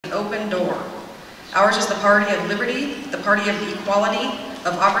open door. Ours is the party of liberty, the party of equality,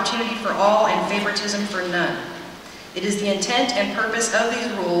 of opportunity for all and favoritism for none. It is the intent and purpose of these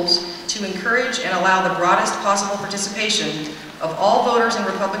rules to encourage and allow the broadest possible participation of all voters in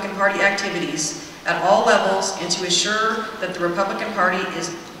Republican Party activities at all levels and to assure that the Republican Party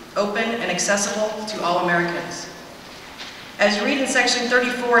is open and accessible to all Americans. As you read in Section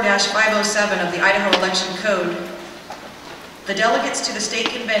 34-507 of the Idaho Election Code, the delegates to the state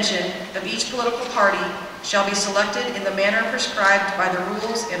convention of each political party shall be selected in the manner prescribed by the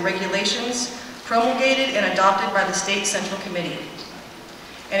rules and regulations promulgated and adopted by the State Central Committee.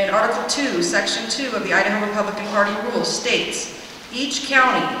 And in Article 2, Section 2 of the Idaho Republican Party rules states, each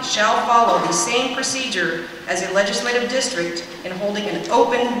county shall follow the same procedure as a legislative district in holding an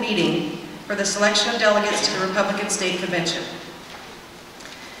open meeting for the selection of delegates to the Republican State Convention.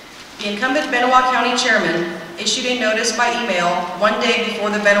 The incumbent Benoit County Chairman issued a notice by email one day before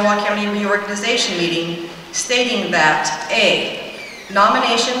the Benoit County reorganization meeting stating that A,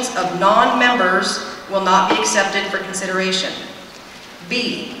 nominations of non-members will not be accepted for consideration.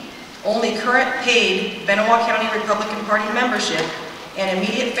 B, only current paid Benoit County Republican Party membership and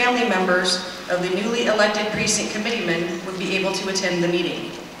immediate family members of the newly elected precinct committeemen would be able to attend the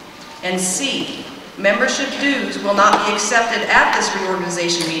meeting. And C, membership dues will not be accepted at this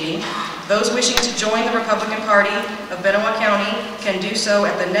reorganization meeting. Those wishing to join the Republican Party of Benoit County can do so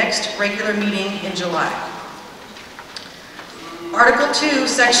at the next regular meeting in July. Article 2,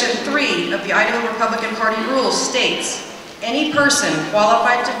 Section 3 of the Idaho Republican Party rules states, any person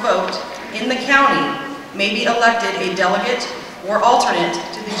qualified to vote in the county may be elected a delegate or alternate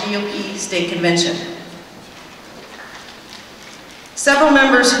to the GOP state convention. Several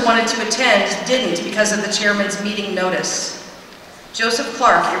members who wanted to attend didn't because of the chairman's meeting notice. Joseph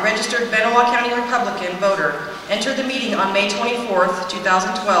Clark, a registered Benoit County Republican voter, entered the meeting on May 24th,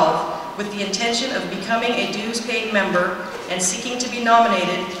 2012 with the intention of becoming a dues-paying member and seeking to be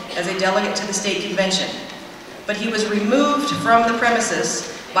nominated as a delegate to the state convention. But he was removed from the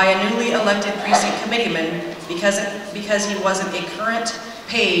premises by a newly elected precinct committeeman because he wasn't a current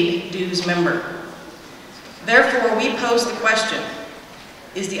paid dues member. Therefore, we pose the question,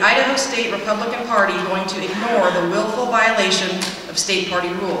 is the Idaho State Republican Party going to ignore the willful violation of state party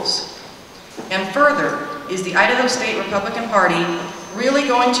rules? And further, is the Idaho State Republican Party really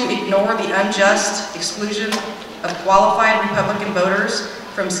going to ignore the unjust exclusion of qualified Republican voters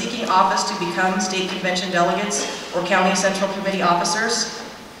from seeking office to become state convention delegates or county central committee officers?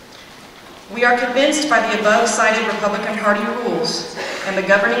 We are convinced by the above-cited Republican Party rules and the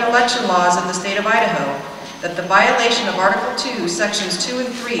governing election laws of the state of Idaho that the violation of Article 2, Sections 2 and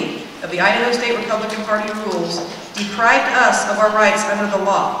 3 of the Idaho State Republican Party rules deprived us of our rights under the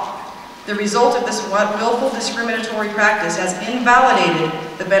law. The result of this willful discriminatory practice has invalidated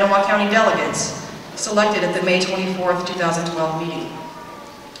the Benoit County delegates selected at the May 24th, 2012 meeting.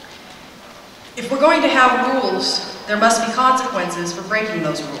 If we're going to have rules, there must be consequences for breaking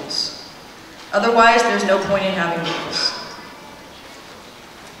those rules. Otherwise, there's no point in having rules.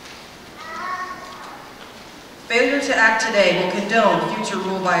 Failure to act today will condone future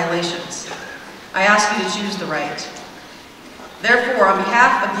rule violations. I ask you to choose the right. Therefore, on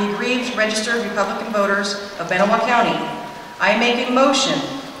behalf of the aggrieved registered Republican voters of Benoit County, I make a motion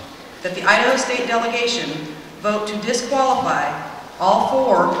that the Idaho State delegation vote to disqualify all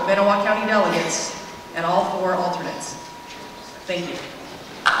 4 Benoit County delegates and all 4 alternates. Thank you.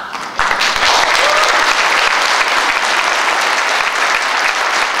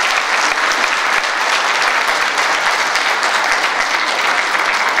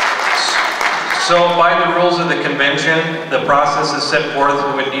 So by the rules of the convention, the process is set forth.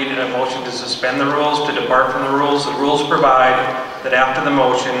 We would need a motion to suspend the rules, to depart from the rules. The rules provide that after the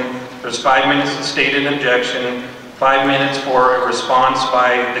motion, there's 5 minutes to state an objection, 5 minutes for a response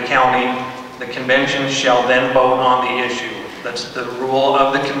by the county. The convention shall then vote on the issue. That's the rule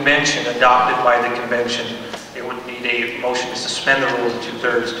of the convention adopted by the convention. It would need a motion to suspend the rules of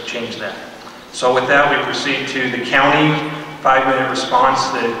 2/3 to change that. So with that, we proceed to the county 5-minute response.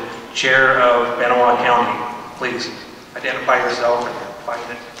 The Chair of Benoit County, please identify yourself and 5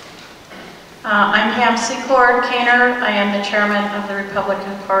 minutes. I'm Pam Secord Kaner. I am the chairman of the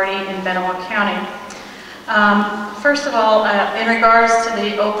Republican Party in Benoit County. First of all, in regards to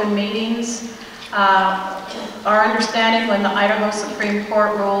the open meetings, our understanding when the Idaho Supreme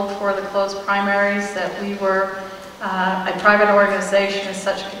Court ruled for the closed primaries that we were a private organization as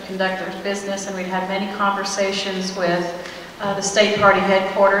such could conduct our business, and we'd had many conversations with the state party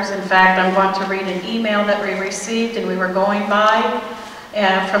headquarters. In fact, I'm going to read an email that we received and we were going by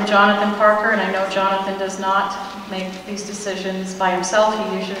from Jonathan Parker, and I know Jonathan does not make these decisions by himself.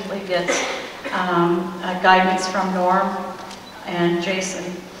 He usually gets guidance from Norm and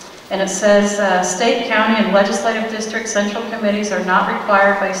Jason. And it says, state, county, and legislative district central committees are not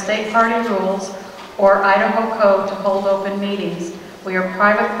required by state party rules or Idaho code to hold open meetings. We are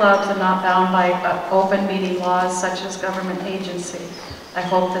private clubs and not bound by open meeting laws such as government agency. I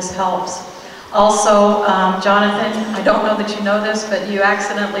hope this helps. Also, Jonathan, I don't know that you know this, but you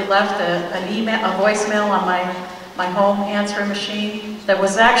accidentally left a voicemail on my home answering machine that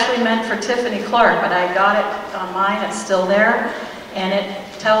was actually meant for Tiffany Clark, but I got it on mine. It's still there. And it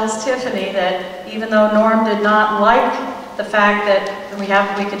tells Tiffany that even though Norm did not like the fact that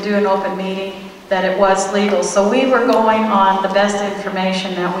we could do an open meeting, that it was legal. So we were going on the best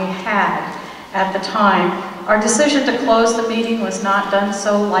information that we had at the time. Our decision to close the meeting was not done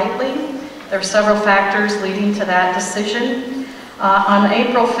so lightly. There are several factors leading to that decision. On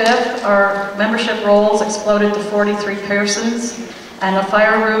April 5th, our membership rolls exploded to 43 persons, and the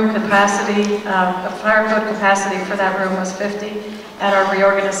fire code capacity for that room was 50. At our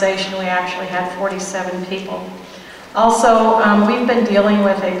reorganization, we actually had 47 people. Also, we've been dealing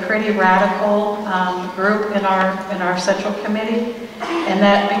with a pretty radical group in our central committee, and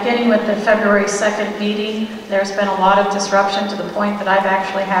that beginning with the February 2nd meeting, there's been a lot of disruption to the point that I've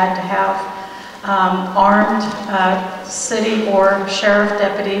actually had to have armed city or sheriff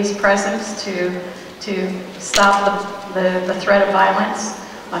deputies present to stop the threat of violence.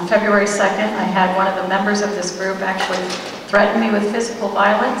 On February 2nd, I had one of the members of this group actually threaten me with physical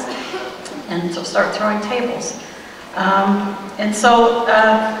violence and to start throwing tables. And so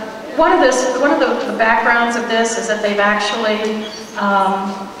one of the backgrounds of this is that they've actually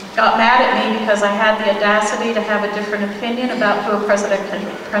got mad at me because I had the audacity to have a different opinion about who a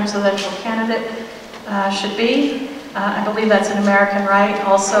presidential candidate should be. I believe that's an American right.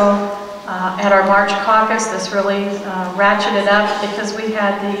 Also, at our March caucus, this really ratcheted up because we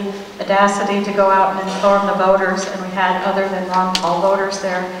had the audacity to go out and inform the voters, and we had other than Ron Paul voters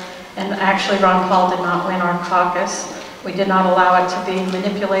there. And actually, Ron Paul did not win our caucus. We did not allow it to be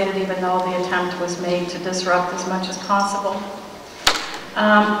manipulated, even though the attempt was made to disrupt as much as possible.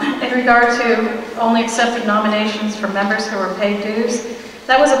 In regard to only accepting nominations for members who were paid dues,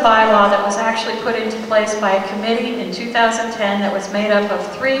 that was a bylaw that was actually put into place by a committee in 2010 that was made up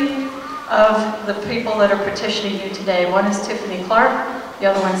of 3 of the people that are petitioning you today. One is Tiffany Clark, the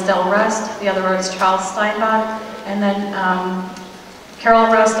other one's Del Rust, the other is Charles Steinbach, and then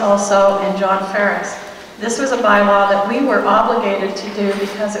Carol Rust also, and John Ferris. This was a bylaw that we were obligated to do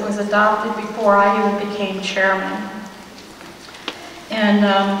because it was adopted before I even became chairman. And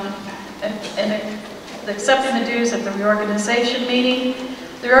accepting the dues at the reorganization meeting,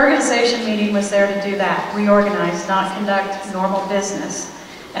 the reorganization meeting was there to do that, reorganize, not conduct normal business.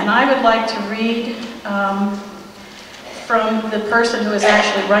 And I would like to read from the person who was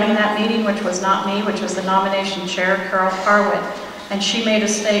actually running that meeting, which was not me, which was the nomination chair, Carol Harwood. And she made a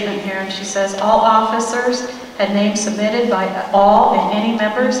statement here, and she says, all officers had names submitted by all and any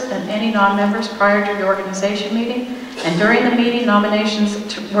members and any non-members prior to the organization meeting. And during the meeting,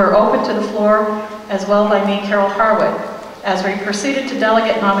 nominations were open to the floor, as well by me, Carol Harwood. As we proceeded to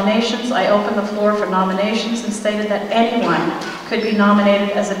delegate nominations, I opened the floor for nominations and stated that anyone could be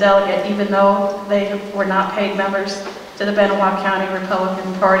nominated as a delegate, even though they were not paid members to the Benoit County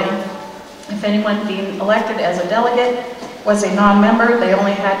Republican Party. If anyone being elected as a delegate was a non-member, they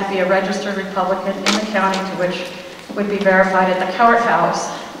only had to be a registered Republican in the county, to which would be verified at the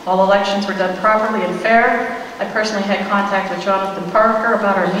courthouse. All elections were done properly and fair. I personally had contact with Jonathan Parker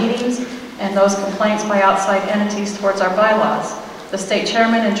about our meetings and those complaints by outside entities towards our bylaws. The state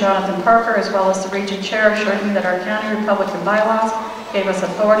chairman and Jonathan Parker, as well as the region chair, assured me that our county Republican bylaws gave us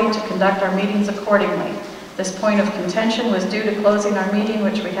authority to conduct our meetings accordingly. This point of contention was due to closing our meeting,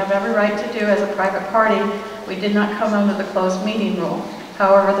 which we have every right to do as a private party. We did not come under the closed meeting rule.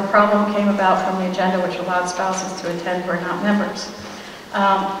 However, the problem came about from the agenda, which allowed spouses to attend who are not members.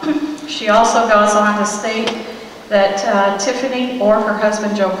 She also goes on to state that Tiffany or her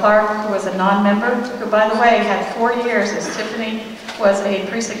husband Joe Clark, who was a non-member, who by the way had 4 years as Tiffany was a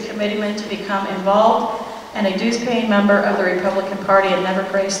precinct committeeman to become involved and a dues-paying member of the Republican Party and never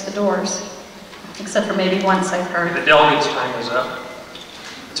graced the doors, except for maybe once I've heard. The delegate's time is up.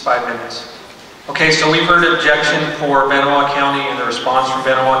 It's 5 minutes. Okay, so we've heard objection for Benoit County and the response from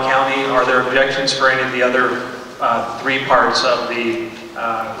Benoit County. Are there objections for any of the other 3 parts of the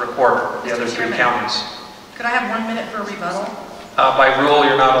report, the other 3 counties? Could I have 1 minute for a rebuttal? By rule,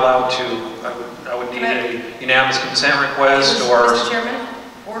 you're not allowed to. I would need a unanimous consent request or... Mr. Chairman,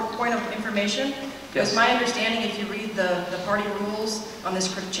 or point of information. Yes. It's my understanding, if you read the party rules on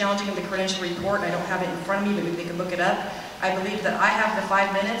this challenging of the credential report, and I don't have it in front of me, but maybe they can look it up, I believe that I have the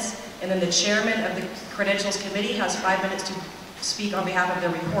 5 minutes, and then the chairman of the Credentials Committee has 5 minutes to speak on behalf of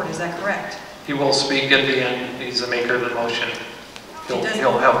their report. Is that correct? He will speak at the end. He's the maker of the motion.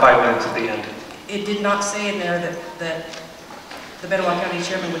 He'll have 5 minutes at the end. It did not say in there that the Benoit County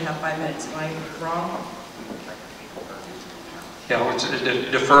chairman would have 5 minutes. Am I wrong? Yeah, it's a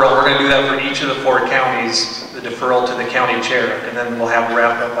deferral. We're going to do that for each of the 4 counties, the deferral to the county chair, and then we'll have it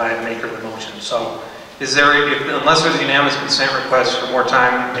wrapped up by the maker of the motion. So, unless there's a unanimous consent request for more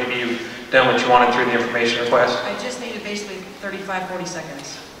time, maybe you've done what you wanted through the information request? I just needed basically 35, 40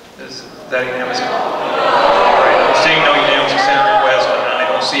 seconds. Is that unanimous? All right, I'm seeing no unanimous consent request, and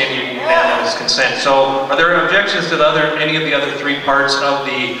I don't see any unanimous consent. So, are there objections to any of the other 3 parts of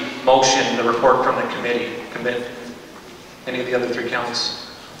the motion, the report from the committee? Any of the other 3 counties?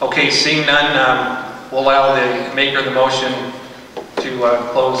 Okay, seeing none, we'll allow the maker of the motion to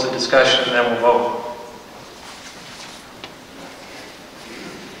close the discussion, and then we'll vote.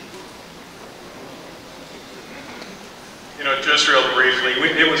 You know, just real briefly,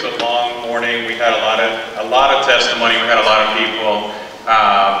 it was a long morning. We had a lot of testimony. We had a lot of people.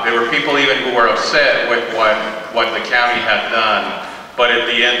 There were people even who were upset with what the county had done. But at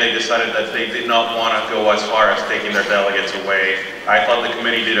the end, they decided that they did not want to go as far as taking their delegates away. I thought the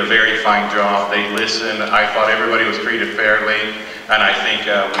committee did a very fine job. They listened. I thought everybody was treated fairly. And I think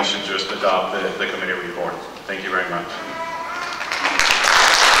we should just adopt the committee report. Thank you very much.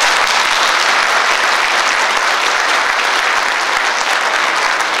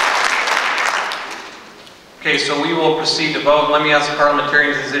 Okay, so we will proceed to vote. Let me ask the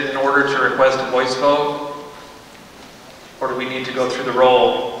parliamentarians, is it in order to request a voice vote? Or do we need to go through the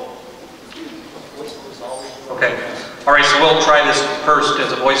roll? Okay. All right, so we'll try this first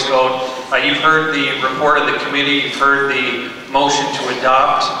as a voice vote. You've heard the report of the committee, you've heard the motion to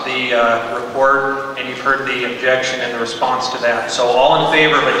adopt the report, and you've heard the objection and the response to that. So all in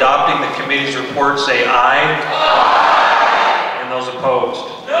favor of adopting the committee's report, say aye. Aye. And those opposed?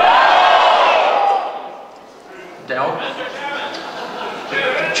 No. Doubt?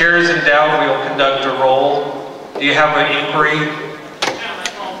 The chair is in doubt. We will conduct a roll. Do you have an inquiry?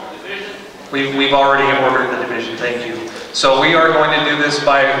 We've already ordered the division, thank you. So we are going to do this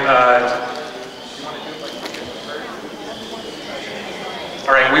by,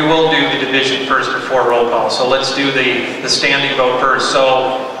 all right, we will do the division first before roll call. So let's do the standing vote first.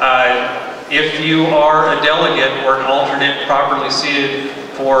 So if you are a delegate or an alternate properly seated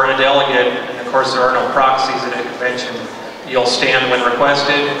for a delegate, and of course there are no proxies at a convention, you'll stand when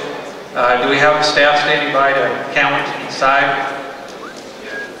requested. Do we have staff standing by to count each side?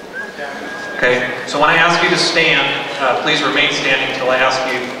 Okay, so when I ask you to stand, please remain standing until I ask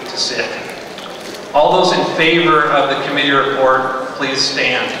you to sit. All those in favor of the committee report, please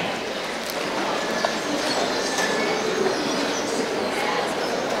stand.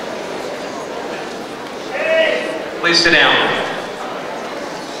 Please sit down.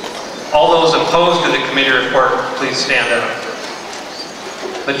 All those opposed to the committee report, please stand up.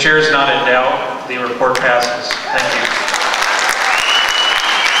 The chair is not in doubt. The report passes. Thank you.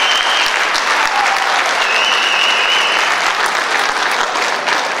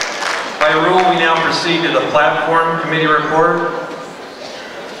 By rule, we now proceed to the platform committee report.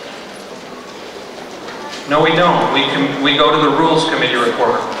 No, we don't. We go to the rules committee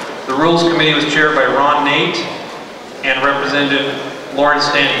report. The rules committee was chaired by Ron Nate and Representative Lawrence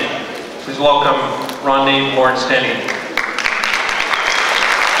Denny. Please welcome Ron Nate and Lawrence Denny.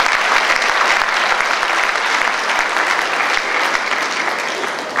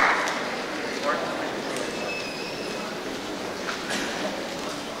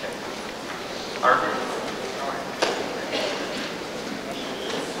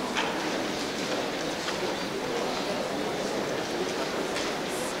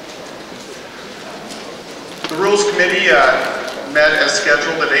 The Rules Committee met as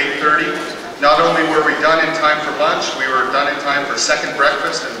scheduled at 8:30. Not only were we done in time for lunch, we were done in time for second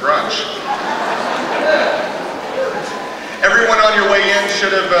breakfast and brunch. Everyone on your way in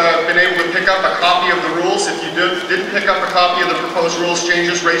should have been able to pick up a copy of the rules. If you didn't pick up a copy of the proposed rules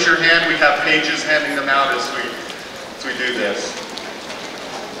changes, raise your hand. We have pages handing them out as we do this.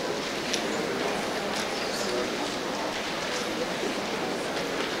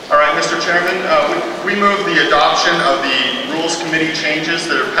 All right, Mr. Chairman, we move the adoption of the Rules Committee changes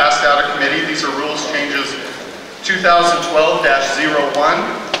that are passed out of committee. These are rules changes 2012-01,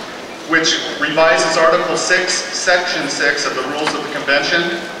 which revises Article 6, Section 6 of the Rules of the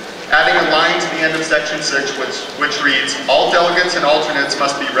Convention. adding a line to the end of section 6 which reads, all delegates and alternates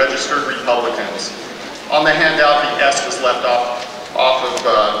must be registered Republicans. On the handout, the S was left off of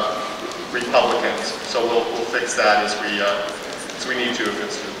Republicans, so we'll fix that as we need to if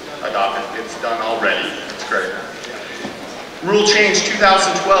it's adopted. It's done already. That's great. Rule change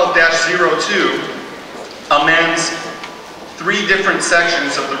 2012-02 amends 3 different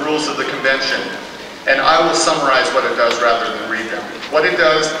sections of the rules of the convention, and I will summarize what it does rather than read them. What it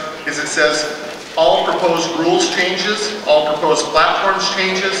does is it says all proposed rules changes, all proposed platforms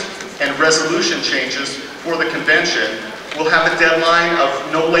changes, and resolution changes for the convention will have a deadline of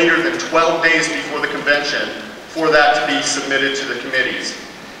no later than 12 days before the convention for that to be submitted to the committees.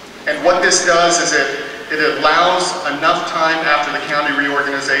 And what this does is it allows enough time after the county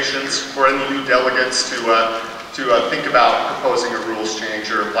reorganizations for any new delegates to think about proposing a rules change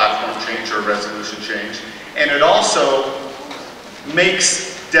or a platform change or a resolution change. And it also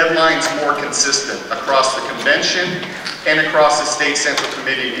makes deadlines more consistent across the convention and across the state central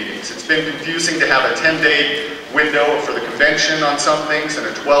committee meetings. It's been confusing to have a 10-day window for the convention on some things and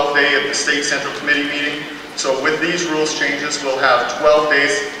a 12-day at the state central committee meeting. So with these rules changes, we'll have 12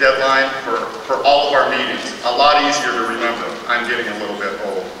 days deadline for all of our meetings. A lot easier to remember. I'm getting a little bit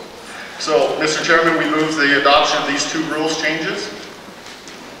old. So, Mr. Chairman, we move the adoption of these 2 rules changes.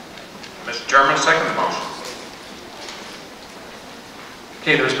 Mr. Chairman, second the motion.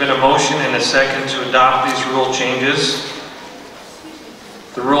 Okay, there's been a motion and a second to adopt these rule changes.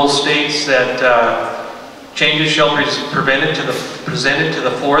 The rule states that changes shall be presented to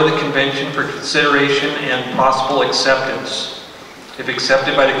the floor of the convention for consideration and possible acceptance. If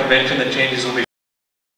accepted by the convention, the changes will be